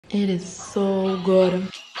It is so good.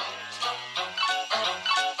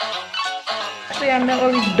 And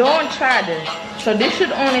then we don't try this. So this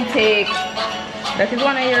should only take, that is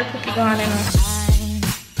one of your cookie gone in.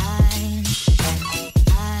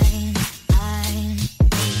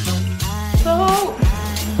 So, oh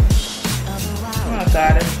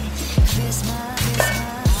god.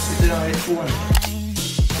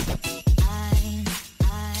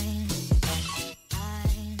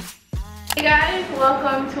 Hey guys,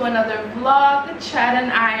 welcome to another vlog. Chad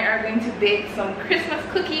and I are going to bake some Christmas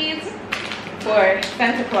cookies for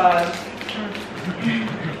Santa Claus.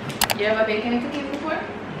 You ever baked any cookies before? I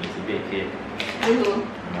used to bake cake. With who?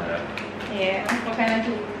 Mother. Yeah. What kind of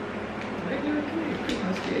cake? Regular cake,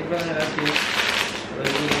 Christmas cake, vanilla cake.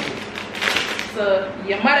 So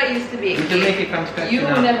your mother used to bake You can make it from scratch. You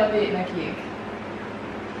now. never baked a cake.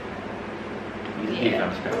 You can make it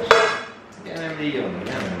from scratch. Yeah, I'm the young.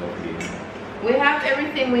 We have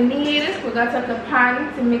everything we need. We got a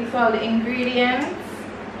pan to mix all the ingredients.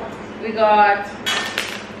 We got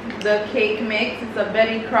the cake mix. It's a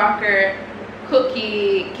Betty Crocker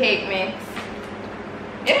cookie cake mix.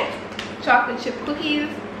 Yeah, chocolate chip cookies.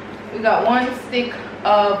 We got 1 stick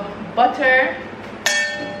of butter.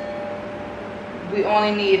 We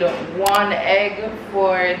only need 1 egg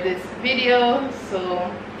for this video,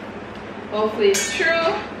 so hopefully it's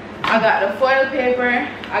true. I got the foil paper.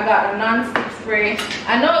 I got a non-stick spray.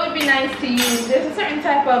 I know it would be nice to use. There's a certain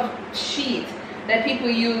type of sheet that people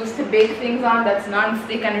use to bake things on that's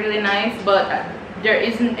non-stick and really nice, but there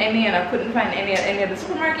isn't any, and I couldn't find any at any of the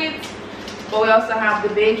supermarkets. But we also have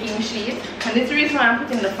the baking sheet, and this is the reason why I'm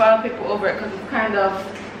putting the foil paper over it, because it's kind of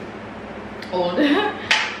old.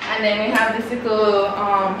 And then we have this little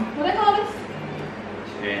what do they call this?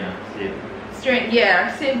 Strainer,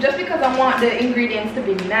 yeah, sieve, just because I want the ingredients to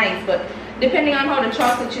be nice, but depending on how the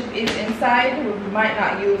chocolate chip is inside, we might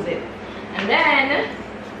not use it. And then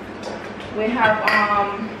we have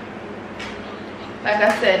like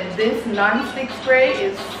I said, this non-stick spray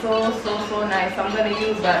is so nice. I'm gonna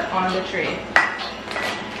use that on the tray.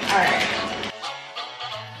 All right.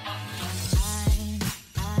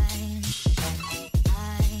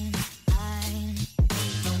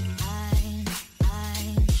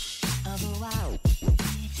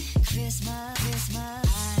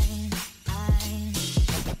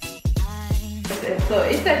 So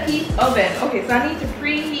it's a heat oven. Okay, so I need to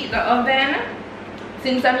preheat the oven.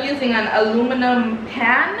 Since I'm using an aluminum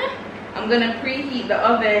pan, I'm gonna preheat the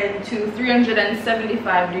oven to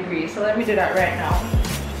 375 degrees. So let me do that right now.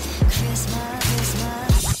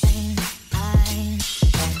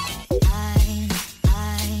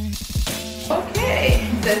 Okay,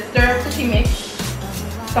 the stir cookie mix,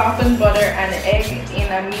 soften butter and egg in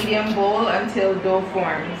a medium bowl until dough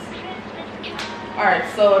forms. Alright,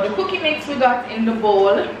 so the cookie mix we got in the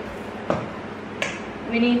bowl.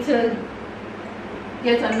 We need to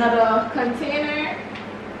get another container.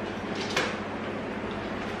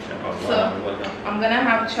 So I'm gonna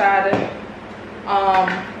have Chad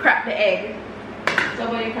crack the egg. So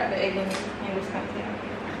what do you crack the egg in this container?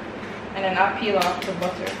 And then I'll peel off the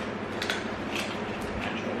butter.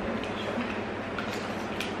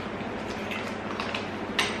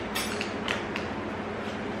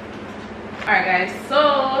 Alright guys,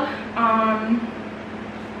 so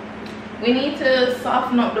we need to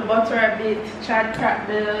soften up the butter a bit. Chad crack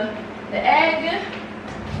the egg.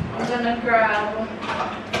 I'm gonna grab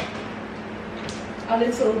a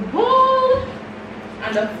little bowl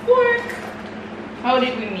and a fork. How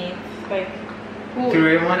did we meet? Like who?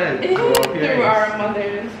 Through your mother. Through our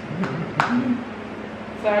mothers.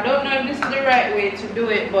 So I don't know if this is the right way to do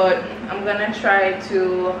it, but I'm gonna try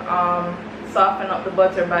to soften up the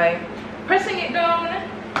butter by pressing it down.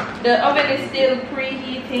 The oven is still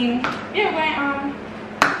preheating. Yeah, why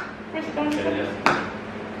press it down.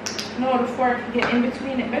 No, the fork get in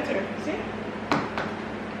between it better. See?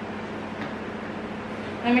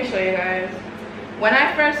 Let me show you guys. When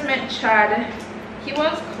I first met Chad, he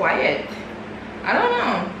was quiet. I don't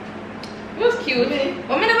know. He was cute.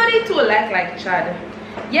 But nobody too like Chad.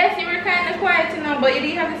 Yes, you were kind of quiet, you know, but you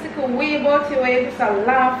didn't have this little way about you where you just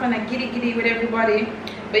laugh and a giddy with everybody.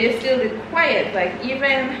 But you still did quiet. Like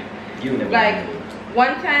even like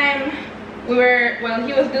one time we were, well,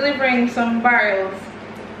 he was delivering some barrels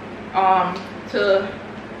to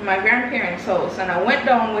my grandparents' house, and I went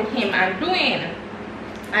down with him, and Dwayne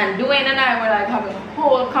and I were like having a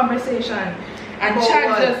whole conversation, and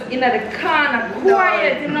Chad just in the corner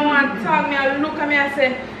quiet, you know, and talk me and look at me and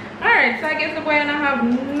say, alright, so I guess the boy and I have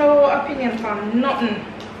no opinion from nothing.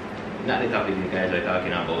 Not the topic you guys are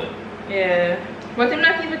talking about. Yeah. But him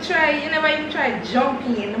not even try. You never even tried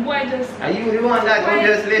jumping. The boy just. Are you the one that will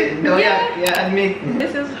just let it? No, yeah, admit.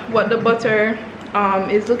 This is what the butter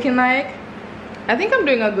is looking like. I think I'm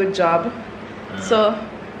doing a good job. So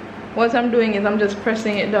what I'm doing is I'm just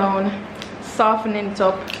pressing it down, softening it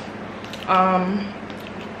up.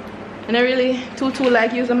 And I really too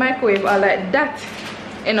like use a microwave or like that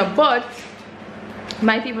in a but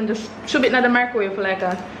might even just shove it in the microwave for like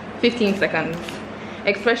a 15 seconds.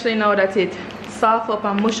 Especially now that it soft up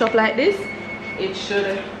and mush up like this, it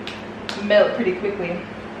should melt pretty quickly.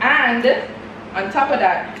 And on top of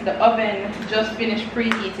that, the oven just finished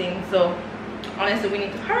preheating, so honestly we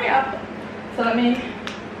need to hurry up. So let me,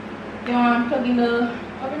 you want to plug in the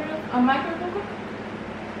oven or microwave?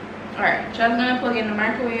 Alright, Chad's gonna plug in the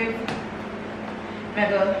microwave. I'm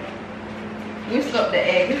gonna whisk up the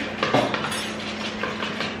egg.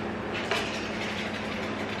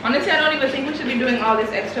 Honestly, I don't even think we should be doing all this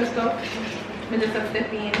extra stuff. I'm just a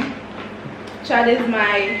step in. Chad is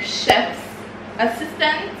my chef's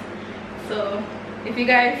assistant. So if you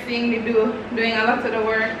guys see me doing a lot of the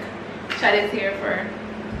work, Chad is here for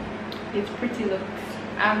his pretty looks.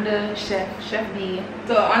 I'm the chef B.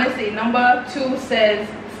 So honestly, number 2 says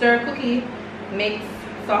stir cookie, mix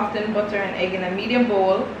softened butter and egg in a medium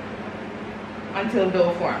bowl until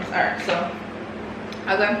dough forms. Alright, so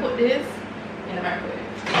I'm going to put this in the microwave.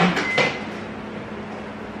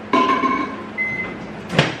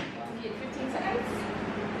 15 seconds?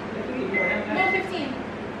 No, 15.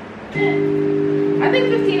 Yeah. I think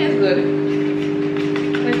 15 is good.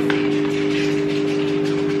 Let's see.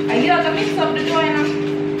 Are you gonna mix up the dough now?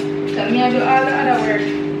 Tell me I do all the other work.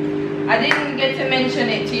 I didn't get to mention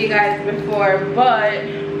it to you guys before, but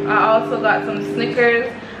I also got some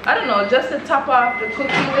Snickers. I don't know, just to top off the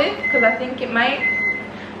cookie with, because I think it might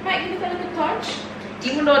give it a little touch.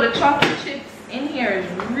 Even though the chocolate chips in here is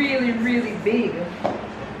really big. What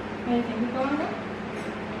do you think is going on?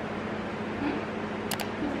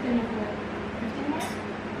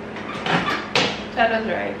 That was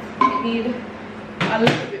right. We need a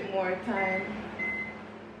little bit more time.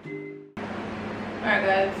 Alright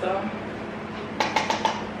guys, so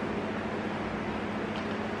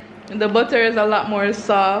the butter is a lot more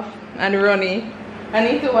soft and runny. I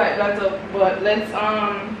need to wipe that up, but let's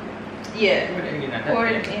yeah, pour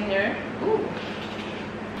it in here. Ooh.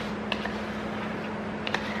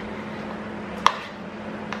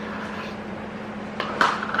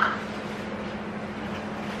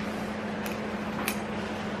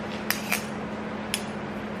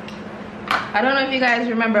 I don't know if you guys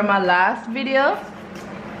remember my last video,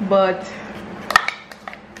 but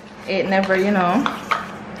it never, you know,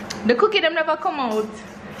 the cookie them never come out.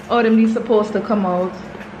 Oh, them these supposed to come out.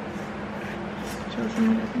 Throw some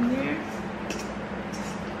of this in there.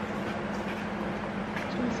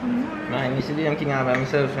 Throw some more. Man, you see them king out by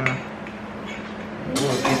myself, you know.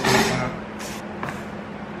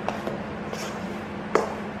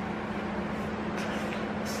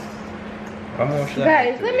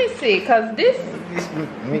 Guys, let me see, cause this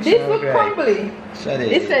look crumbly.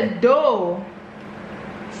 It said dough,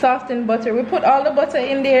 softened butter. We put all the butter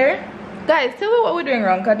in there. Guys, tell me what we're doing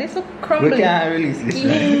wrong, cause this look crumbly. We can't release this.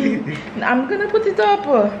 I'm gonna put it up.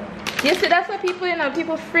 You see, that's what people, you know,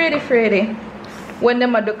 people fraidy when they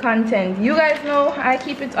do content. You guys know I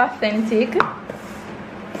keep it authentic.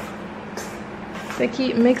 So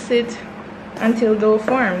mix it until dough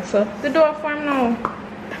forms. So the dough form now.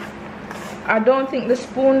 I don't think the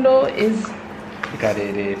spoon though is because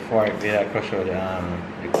the fork they crush out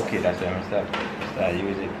the cookie. That's why I start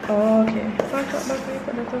use it. Oh, okay.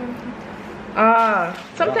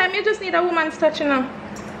 Sometimes you just need a woman's touch, you know.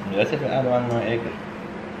 Just if you add one more egg.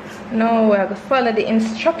 No, I have to follow the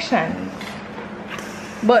instructions.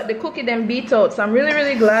 But the cookie them beat out, so I'm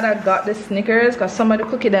really glad I got the Snickers, because some of the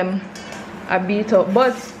cookie them are beat out.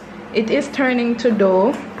 But it is turning to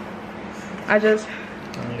dough. I just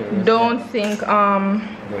don't think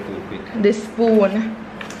the spoon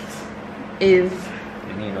is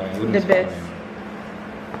the best.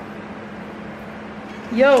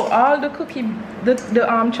 Yo, all the cookie, the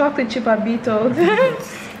chocolate chip are beat out.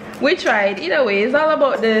 We tried. Either way, it's all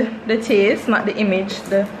about the taste, not the image,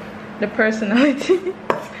 the personality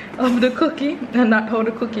of the cookie, and not how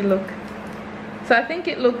the cookie look. So I think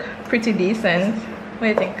it looked pretty decent. What do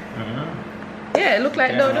you think? Yeah, it looked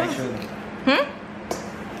like dough.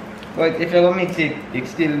 But if you go mix it, it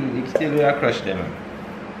still will crush them.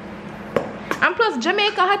 And plus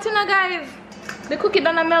Jamaica hot, you know, guys. The cookie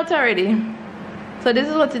done melt already. So this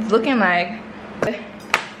is what it's looking like.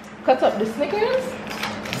 Cut up the Snickers.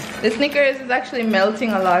 The Snickers is actually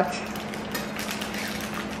melting a lot.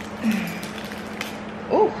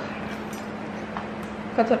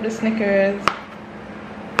 cut up the Snickers.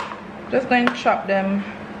 Just going to chop them.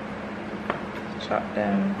 Chop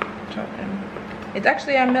them. Chop them. It's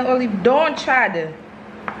actually a milk olive. Don't chad.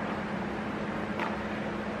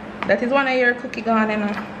 That is one of your cookie gone, you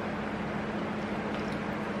know.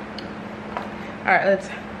 Alright, let's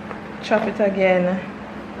chop it again.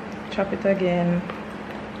 Chop it again.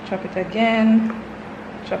 Chop it again.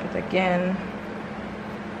 Chop it again.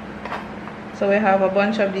 So we have a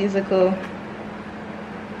bunch of these little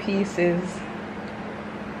pieces.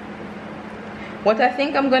 What I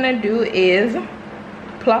think I'm gonna do is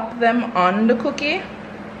plop them on the cookie.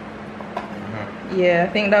 Yeah,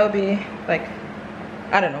 I think that would be like,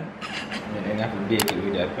 I don't know. And then have to bake it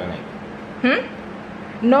with that on it.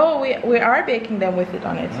 No, we are baking them with it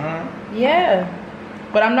on it. Yeah,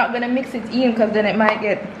 but I'm not gonna mix it in because then it might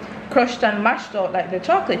get crushed and mashed out like the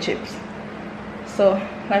chocolate chips. So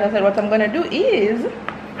like I said, what I'm gonna do is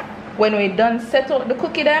when we're done set out the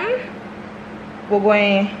cookie them, we're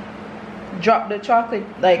going to drop the chocolate,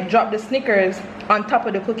 like drop the Snickers on top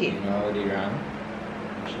of the cookie. You know how they run?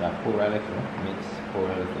 Should I pour a little? Mix, pour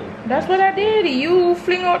a little. That's what I did. You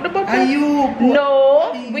fling out the butter. And you pour.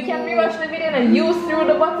 No, we can rewatch the video and you threw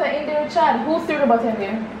the butter in there, Chad. Who threw the butter in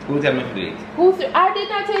there? Who tell me to do it? Who threw? I did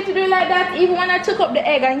not tell you to do it like that even when I took up the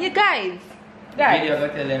egg. And you guys, Video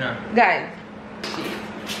got tell you now. guys,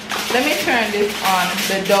 let me turn this on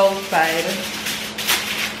the dough side.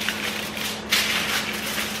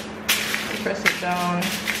 Press it down.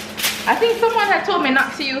 I think someone had told me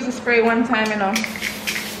not to use the spray one time, you know.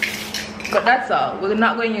 But that's all. We're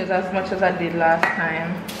not going to use as much as I did last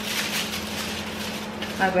time.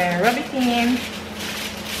 I'm going to rub it in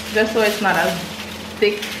just so it's not as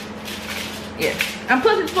thick. Yeah. And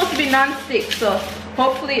plus it's supposed to be non-stick, so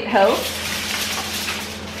hopefully it helps.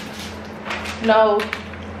 Now,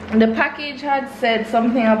 the package had said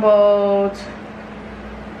something about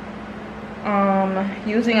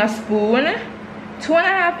using a spoon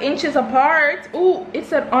 2.5 inches apart. Ooh, it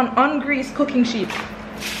said on ungreased cooking sheet.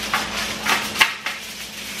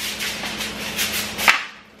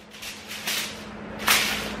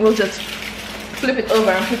 We'll just flip it over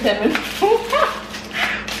and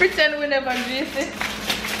pretend we never greased it.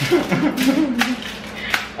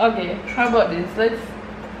 Okay, how about this? Let's,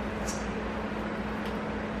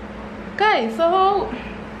 guys, so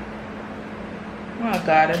oh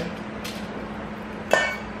god,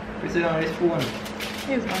 Put it on this spoon.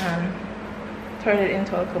 here's my hand. Turn it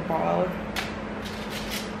into a little ball.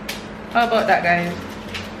 How about that, guys?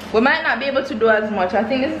 We might not be able to do as much. I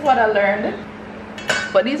think this is what I learned,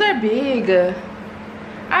 but these are big.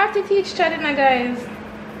 I have to teach Chadina, guys,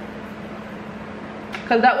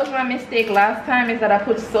 because that was my mistake last time, is that I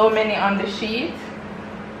put so many on the sheet.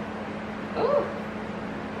 Ooh.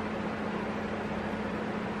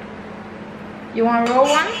 You want to roll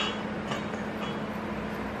one?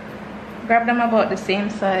 Grab them about the same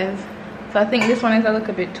size. So I think this one is a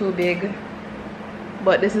little bit too big,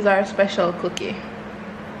 but this is our special cookie.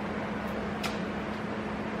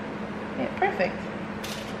 Yeah, perfect.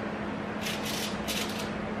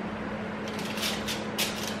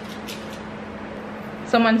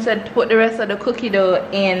 Someone said to put the rest of the cookie dough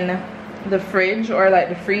in the fridge or like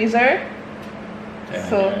the freezer.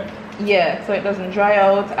 So yeah, so it doesn't dry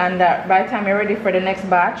out, and that by the time you're ready for the next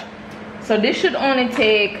batch. So this should only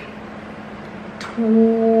take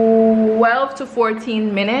 12 to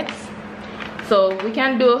 14 minutes. So we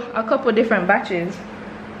can do a couple different batches.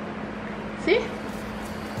 See?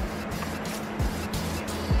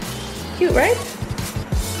 Cute, right?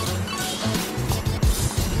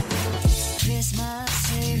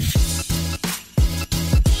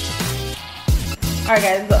 Alright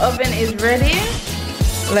guys, the oven is ready.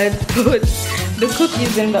 Let's put the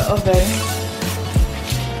cookies in the oven.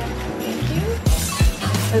 Thank you.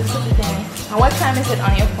 Let's put it in. And what time is it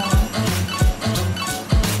on your phone?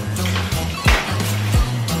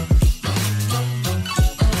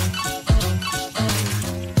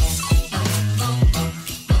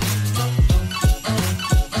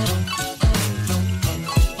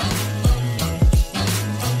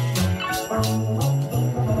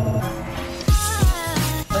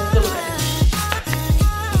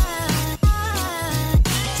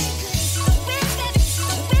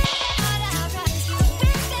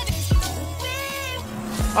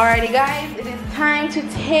 Alrighty guys, it is time to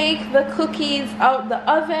take the cookies out the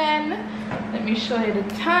oven. Let me show you the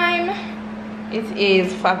time. It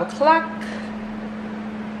is 5 o'clock.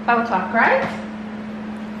 5 o'clock, right?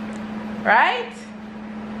 Right?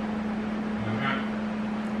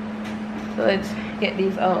 So let's get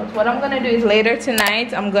these out. What I'm gonna do is later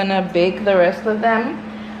tonight, I'm gonna bake the rest of them,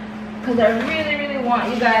 because I really, really want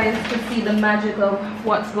you guys to see the magic of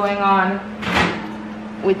what's going on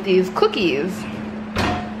with these cookies.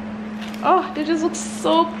 Oh, they just look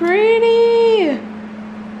so pretty.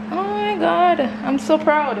 Oh my god, I'm so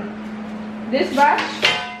proud. This batch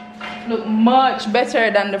look much better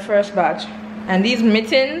than the first batch, and these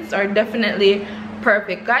mittens are definitely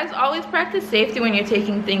perfect. Guys, always practice safety when you're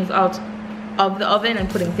taking things out of the oven and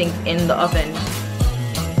putting things in the oven.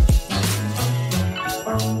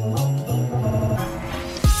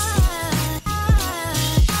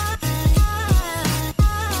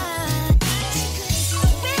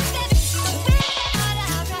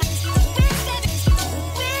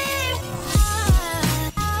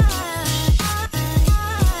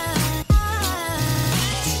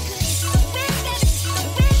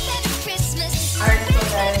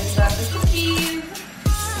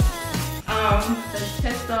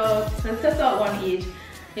 Let's test out one each.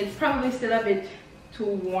 It's probably still a bit too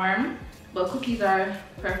warm, but cookies are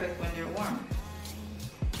perfect when they're warm.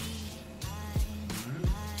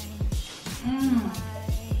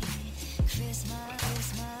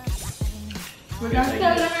 We're gonna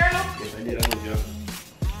tell them here now? Yes, I did a good job.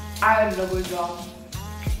 I did a good job.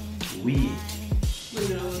 We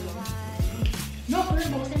did a good job. No, we're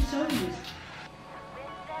both same stories.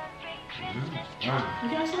 You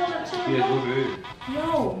guys saw that?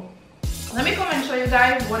 Yo. Let me come and show you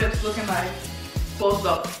guys what it's looking like close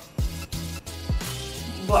up.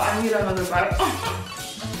 But I need another bite.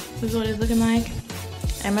 This is what it's looking like.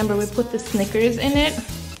 I remember we put the Snickers in it.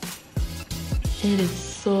 It is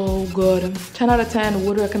so good. 10 out of 10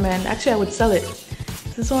 would recommend. Actually, I would sell it.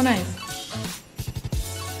 This is so nice.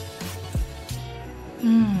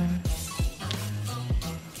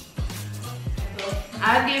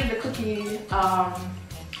 I gave the cookie,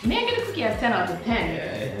 may I give the cookie a 10 out of 10?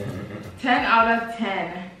 Yeah. 10 out of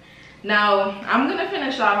 10. Now, I'm gonna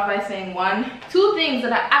finish off by saying two things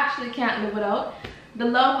that I actually can't live without. The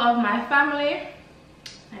love of my family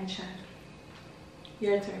and Chad.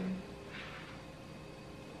 Your turn.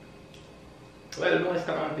 Well, the most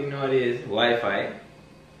common thing nowadays is Wi-Fi.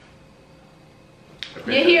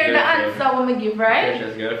 You hear the answer when we give, right?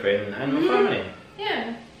 Precious girlfriend and my family.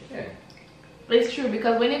 Yeah. Yeah. It's true,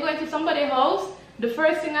 because when you go into somebody's house, the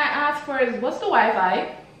first thing I ask for is, what's the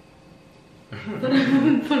Wi-Fi?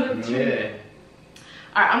 Yeah.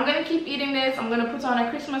 Alright, I'm gonna keep eating this. I'm gonna put on a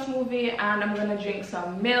Christmas movie and I'm gonna drink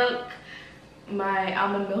some milk, my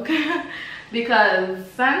almond milk, because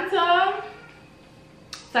Santa's not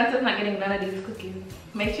getting none of these cookies.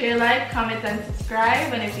 Make sure you like, comment, and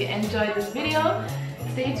subscribe. And if you enjoyed this video,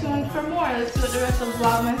 stay tuned for more. Let's see what the rest of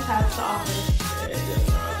Vlogmas has to offer. Yeah,